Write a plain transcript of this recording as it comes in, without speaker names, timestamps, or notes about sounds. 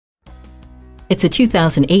It's a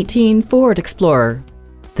 2018 Ford Explorer.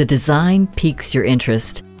 The design piques your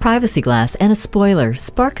interest. Privacy glass and a spoiler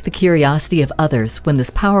spark the curiosity of others when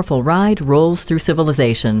this powerful ride rolls through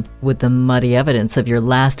civilization, with the muddy evidence of your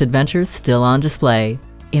last adventures still on display.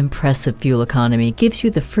 Impressive fuel economy gives you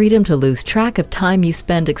the freedom to lose track of time you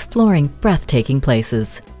spend exploring breathtaking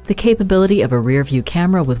places. The capability of a rear-view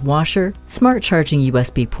camera with washer, smart charging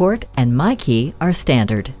USB port, and My Key are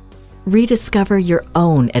standard. Rediscover your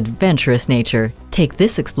own adventurous nature. Take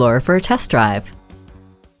this Explorer for a test drive.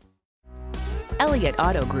 Elliott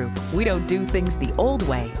Auto Group. We don't do things the old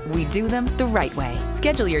way, we do them the right way.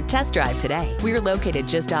 Schedule your test drive today. We're located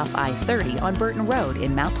just off I-30 on Burton Road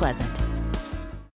in Mount Pleasant.